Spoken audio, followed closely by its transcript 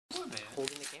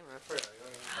holding the camera.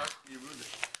 You ruined it.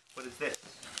 What is this?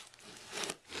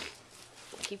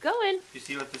 Keep going. You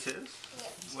see what this is?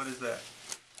 Yes. What is that?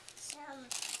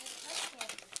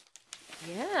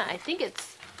 Yeah, I think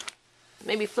it's...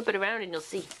 Maybe flip it around and you'll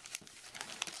see.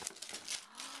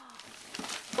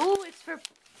 Oh, it's for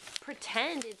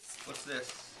pretend. It's... What's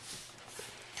this?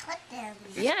 Cut them.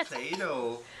 Yes.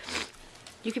 Play-Doh.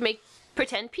 You can make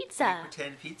pretend pizza.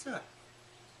 Pretend pizza.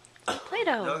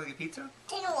 Play-Doh. No, like a pizza?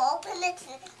 Can you open it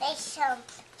and make some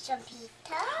pizza?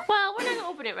 Well, we're not going to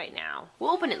open it right now.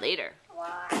 We'll open it later.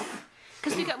 Why?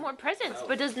 Because we got more presents.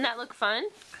 But doesn't that look fun?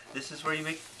 This is where you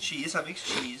make cheese. I make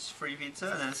cheese for your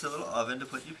pizza, and then it's a little oven to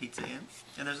put your pizza in.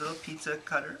 And there's a little pizza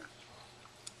cutter.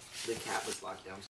 The cat was locked down,